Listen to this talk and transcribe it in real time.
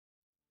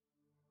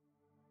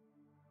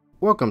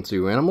Welcome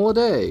to Animal a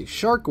Day,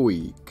 Shark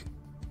Week.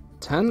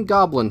 10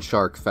 Goblin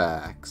Shark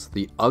Facts,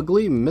 the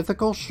ugly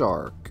mythical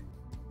shark.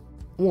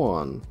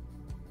 1.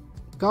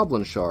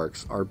 Goblin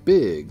sharks are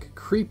big,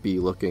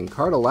 creepy-looking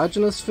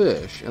cartilaginous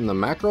fish in the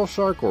mackerel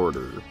shark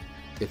order.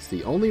 It's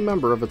the only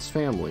member of its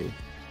family.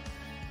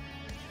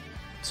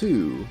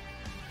 2.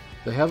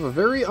 They have a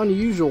very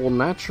unusual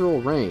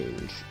natural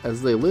range,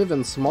 as they live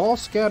in small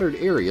scattered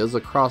areas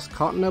across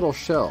continental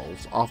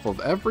shelves off of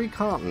every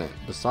continent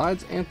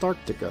besides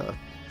Antarctica.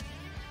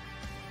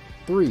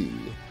 3.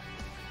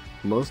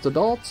 Most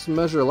adults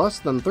measure less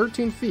than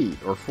 13 feet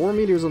or 4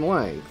 meters in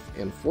length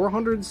and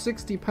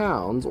 460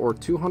 pounds or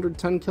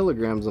 210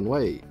 kilograms in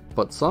weight,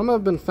 but some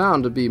have been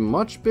found to be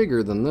much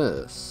bigger than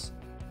this.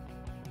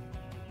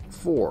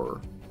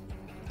 4.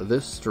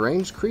 This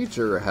strange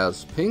creature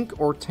has pink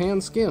or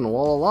tan skin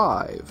while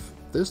alive.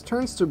 This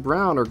turns to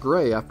brown or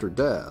gray after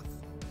death.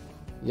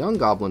 Young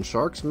goblin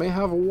sharks may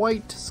have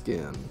white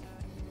skin.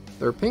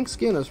 Their pink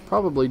skin is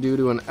probably due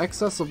to an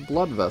excess of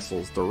blood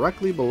vessels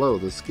directly below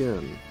the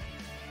skin.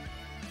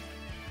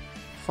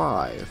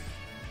 5.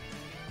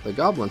 The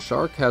goblin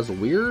shark has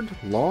weird,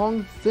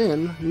 long,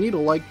 thin,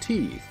 needle-like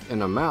teeth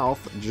and a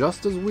mouth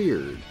just as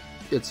weird.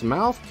 Its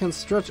mouth can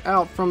stretch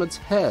out from its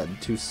head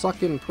to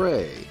suck in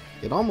prey.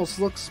 It almost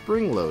looks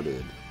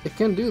spring-loaded. It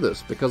can do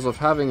this because of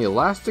having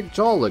elastic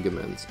jaw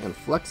ligaments and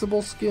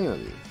flexible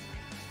skin.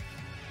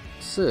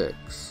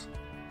 6.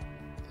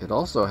 It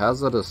also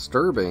has a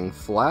disturbing,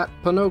 flat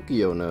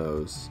Pinocchio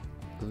nose.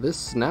 This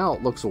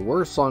snout looks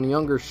worse on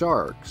younger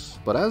sharks,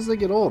 but as they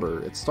get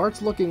older, it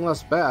starts looking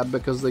less bad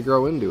because they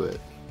grow into it.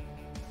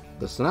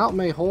 The snout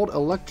may hold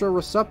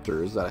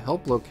electroreceptors that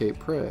help locate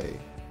prey.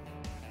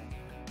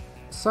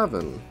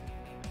 7.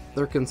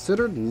 They're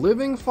considered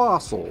living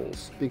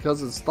fossils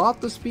because it's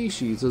thought the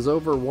species is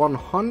over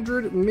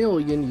 100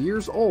 million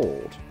years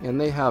old,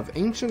 and they have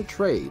ancient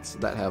traits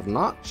that have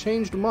not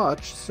changed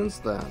much since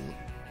then.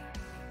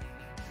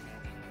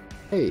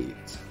 8.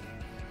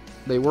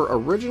 They were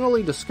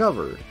originally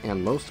discovered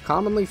and most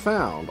commonly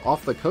found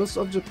off the coast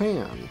of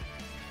Japan.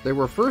 They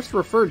were first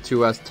referred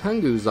to as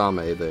tengu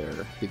zame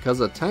there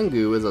because a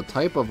tengu is a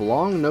type of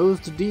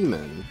long-nosed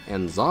demon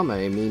and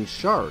zame means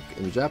shark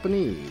in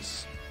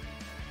Japanese.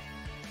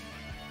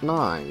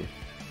 9.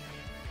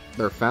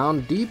 They're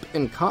found deep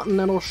in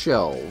continental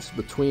shelves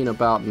between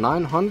about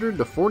 900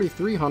 to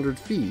 4,300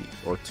 feet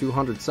or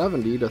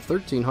 270 to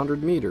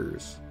 1,300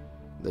 meters.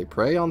 They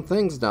prey on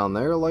things down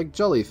there like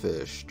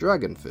jellyfish,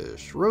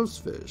 dragonfish,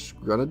 rosefish,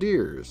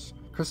 grenadiers,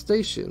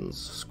 crustaceans,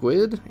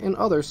 squid, and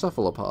other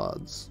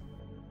cephalopods.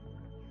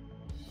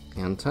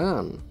 And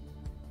 10.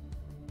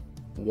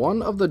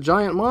 One of the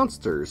giant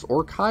monsters,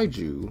 or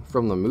kaiju,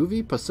 from the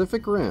movie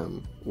Pacific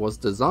Rim was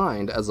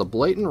designed as a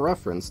blatant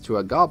reference to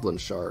a goblin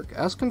shark,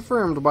 as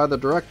confirmed by the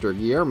director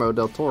Guillermo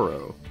del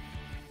Toro.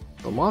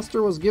 The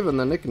monster was given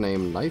the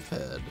nickname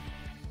Knifehead.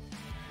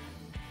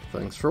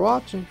 Thanks for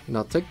watching.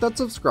 Now take that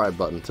subscribe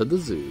button to the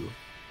zoo.